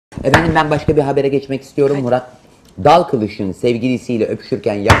Efendim ben başka bir habere geçmek istiyorum. Hadi. Murat Dalkiliç'in sevgilisiyle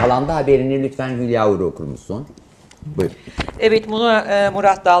öpüşürken yakalandı haberini lütfen Hülya Uğur'u okur musun? Buyur. Evet,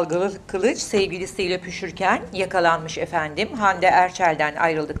 Murat Dalkiliç sevgilisiyle öpüşürken yakalanmış efendim. Hande Erçel'den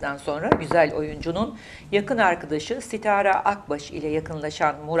ayrıldıktan sonra güzel oyuncunun yakın arkadaşı Sitara Akbaş ile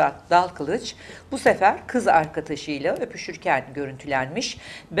yakınlaşan Murat Dalkiliç bu sefer kız arkadaşıyla öpüşürken görüntülenmiş.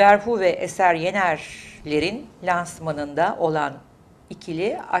 Berfu ve Eser Yener'lerin lansmanında olan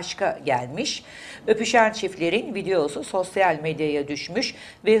ikili aşka gelmiş. Öpüşen çiftlerin videosu sosyal medyaya düşmüş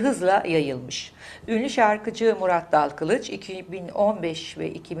ve hızla yayılmış. Ünlü şarkıcı Murat Dalkiliç 2015 ve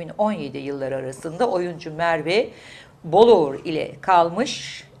 2017 yılları arasında oyuncu Merve Boluğur ile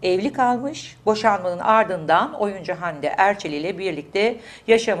evli kalmış. Boşanmanın ardından oyuncu Hande Erçel ile birlikte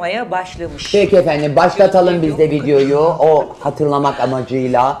yaşamaya başlamış. Peki efendim başlatalım biz de videoyu o hatırlamak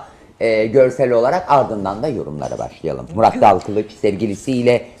amacıyla. Görsel olarak ardından da yorumlara başlayalım. Murat Dalkiliç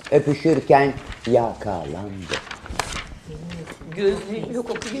sevgilisiyle öpüşürken yakalandı. Gözlüğüm yok,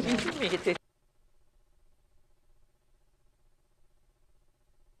 okuyabildim mi? Yeter.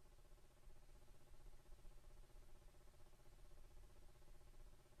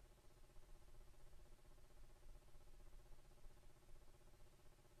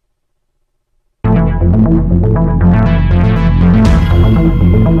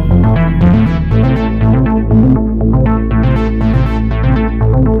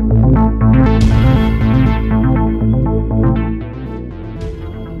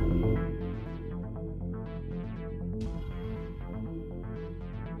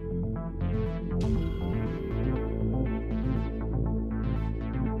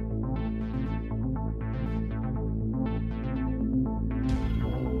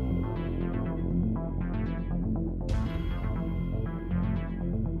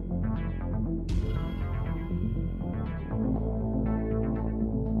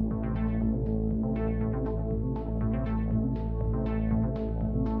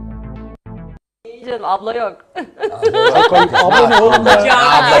 Canım abla yok. Abone oğlum ya. Ne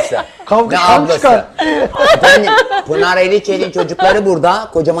ablası? Kavga Ne kan ablası? çıkar. Efendim Pınar Eliçel'in çocukları burada.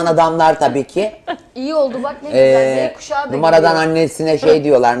 Kocaman adamlar tabii ki. İyi oldu bak ne güzel. Z kuşağı da Numaradan geliyor. annesine şey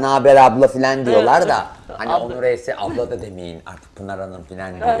diyorlar. Ne haber abla filan diyorlar da. Hani Onur Ese abla da demeyin. Artık Pınar Hanım filan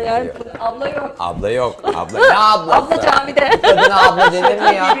Yani diyor. abla yok. Abla yok. Abla ne ablası? Abla camide. Kadına abla denir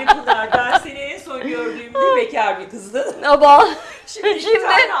mi ya? Gibi Pınar, ben seni en son gördüğümde bekar bir kızdın. Ama Şimdi bir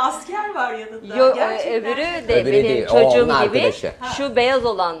tane asker var yanında. yok, Gerçekten. öbürü de Öbürü benim değil, o çocuğum onun gibi. arkadaşı. Şu beyaz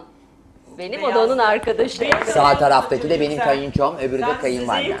olan benim, o da onun arkadaşı. Sağ taraftaki de benim kayınçom, öbürü de Sen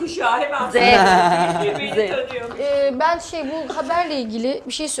kayınvalidem. Z kuşağı hemen Z. birbirini Z. tanıyor. Ben bu haberle ilgili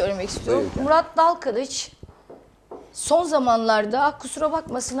bir şey söylemek istiyorum. Buyurun. Murat Dalkiliç son zamanlarda kusura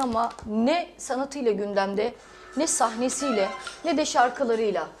bakmasın ama ne sanatıyla gündemde, ne sahnesiyle, ne de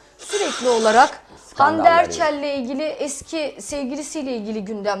şarkılarıyla sürekli olarak Hande Erçel'le ilgili eski sevgilisiyle ilgili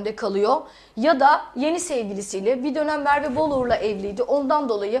gündemde kalıyor. Ya da yeni sevgilisiyle bir dönem Merve Boluğur'la evliydi. Ondan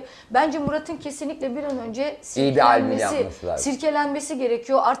dolayı bence Murat'ın kesinlikle bir an önce İyi bir albüm yapması lazım. sirkelenmesi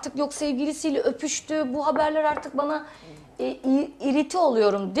gerekiyor. Artık yok sevgilisiyle öpüştü. Bu haberler artık bana irite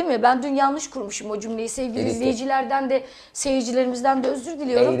oluyorum değil mi? Ben dün yanlış kurmuşum o cümleyi. Sevgili izleyicilerden de seyircilerimizden de özür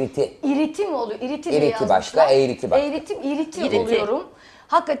diliyorum. İriti mi oluyor? İriti diye İriti yazmışlar. başka, eğriti başka. İriti oluyorum.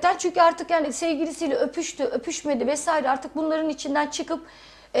 Hakikaten çünkü artık yani sevgilisiyle öpüştü, öpüşmedi vesaire artık bunların içinden çıkıp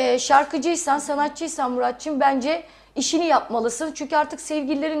şarkıcıysan, sanatçıysan Muratçığım bence işini yapmalısın. Çünkü artık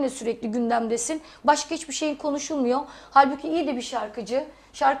sevgililerinle sürekli gündemdesin. Başka hiçbir şeyin konuşulmuyor. Halbuki iyi de bir şarkıcı.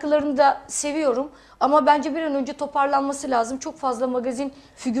 Şarkılarını da seviyorum ama bence bir an önce toparlanması lazım. Çok fazla magazin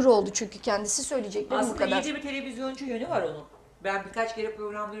figürü oldu çünkü kendisi söyleyecekleri bu kadar. Aslında iyice bir televizyoncu yönü var onun. Ben birkaç kere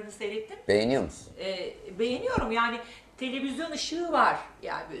programlarını seyrettim. Beğeniyor musun? Beğeniyorum yani. Televizyon ışığı var.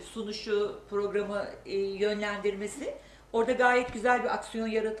 Yani sunuşu, programı yönlendirmesi. Orada gayet güzel bir aksiyon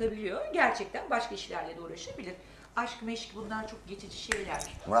yaratabiliyor. Gerçekten başka işlerle de uğraşabilir. Aşk, meşk bunlar çok geçici şeyler.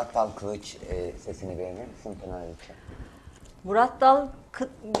 Murat Dalkiliç sesini beğenir misin Pınar Eliçel? Murat Dal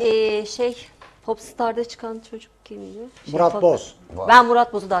Popstar'da çıkan çocuk kimdi? Murat Boz. Ben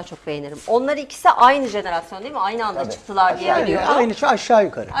Murat Boz'u daha çok beğenirim. Onlar ikisi aynı jenerasyon değil mi? Aynı anda çıktılar diye Yani biliyorum. aynı şey aşağı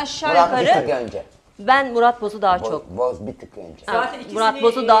yukarı. Aşağı Murat bir tık yukarı önce. ben Murat Boz'u daha çok. Boz bir tık önce. Zaten ikisini Murat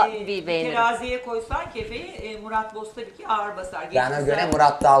Boz'u da bir beğenirim. teraziye koysan kefeyi Murat Boz tabii ki ağır basar. Bana göre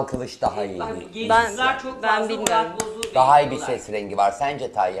Murat Dalkiliç daha iyi. Genç kızlar çok ben fazla bilmiyorum. Murat Boz'u Daha iyi bir beğeniyorlar. ses rengi var.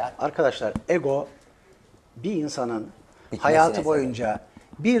 Sence Tayyar? Arkadaşlar ego bir insanın Bitmesine hayatı sebep. boyunca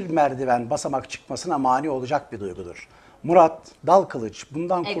bir merdiven basamak çıkmasına mani olacak bir duygudur. Murat Dalkiliç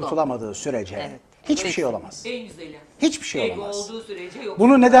bundan Ego. kurtulamadığı sürece Evet. hiçbir şey olamaz. En güzeli. Hiçbir şey Ego olamaz. olduğu sürece yok.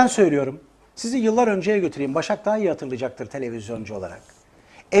 Bunu neden söylüyorum? Sizi yıllar önceye götüreyim. Başak daha iyi hatırlayacaktır televizyoncu olarak.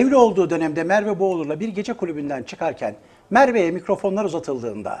 evli olduğu dönemde Merve Boğulur'la bir gece kulübünden çıkarken Merve'ye mikrofonlar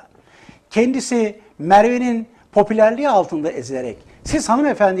uzatıldığında kendisi Merve'nin popülerliği altında ezilerek siz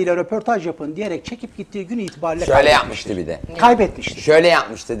hanımefendiyle röportaj yapın diyerek çekip gittiği gün itibariyle Şöyle yapmıştı bir de. kaybetmiştir. Şöyle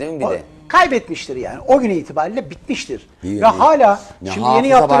yapmıştı değil mi bir de? Kaybetmiştir yani. O gün itibariyle bitmiştir. İyi, Ve iyi. hala Ne şimdi hafıza yeni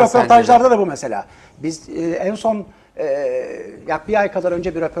yaptığı var sende röportajlarda da bu mesela. Biz en son yak bir ay kadar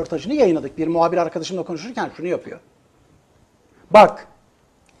önce bir röportajını yayınladık. Bir muhabir arkadaşımla konuşurken şunu yapıyor. Bak,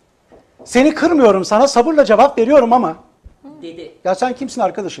 seni kırmıyorum, sana sabırla cevap veriyorum ama Dedi. ya sen kimsin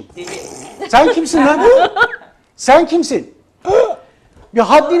arkadaşım? Dedi. Sen kimsin lan? Sen kimsin? Bir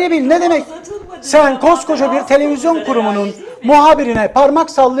haddini bil, ne demek? Sen koskoca bir televizyon kurumunun muhabirine parmak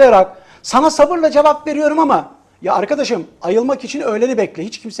sallayarak sana sabırla cevap veriyorum ama ya arkadaşım ayılmak için öğleni bekle.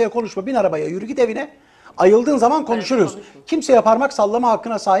 Hiç kimseye konuşma. Bin arabaya yürü git evine. Ayıldığın zaman konuşuruz. Kimseye parmak sallama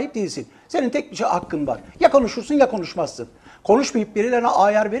hakkına sahip değilsin. Senin tek bir şey hakkın var. Ya konuşursun ya konuşmazsın. Konuşmayıp birilerine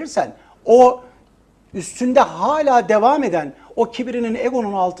ayar verirsen o üstünde hala devam eden o kibrinin,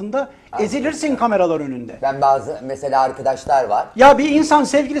 egonun altında ezilirsin kameralar önünde. Ben bazı mesela arkadaşlar var. Ya bir insan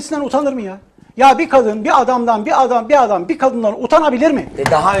sevgilisinden utanır mı ya? Ya bir kadın bir adamdan, bir adam bir kadından utanabilir mi?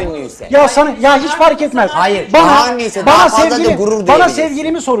 Daha ünlüyse. Ya sana ya hiç fark etmez. Hayır, daha ünlüyse daha fazla da gurur bana duyabilirsin.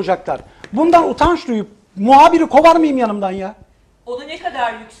 sevgilimi soracaklar. Bundan utanç duyup muhabiri kovar mıyım yanımdan ya? Onu ne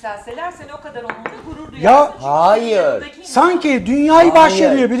kadar yükselseler sen o kadar onunla gurur duyarsın. Ya, Çünkü hayır. yanındaki insan- Sanki dünyayı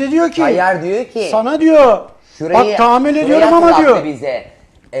bahşediyor. Bir de diyor ki. Hayır diyor ki. Sana diyor. Bak tahammül ediyorum ama hatırlattı diyor. bize.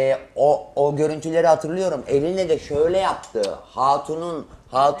 O görüntüleri hatırlıyorum. Eline de şöyle yaptı.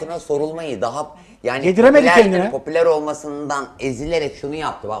 Hatuna sorulmayı daha yani Yediremedi kendine. popüler olmasından ezilerek şunu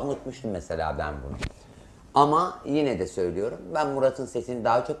yaptı. Bak unutmuştum mesela ben bunu. Ama yine de söylüyorum. Ben Murat'ın sesini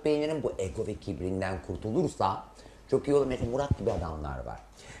daha çok beğenirim. Bu ego ve kibrinden kurtulursa çok iyi olur. Mesela Murat gibi adamlar var.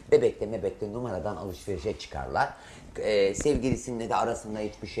 Bebekte numaradan alışverişe çıkarlar. Sevgilisinin de arasında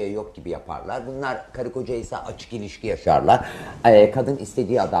hiçbir şey yok gibi yaparlar. Bunlar karı koca ise açık ilişki yaşarlar. Kadın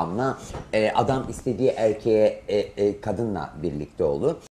istediği adamla, adam istediği erkeğe kadınla birlikte olur.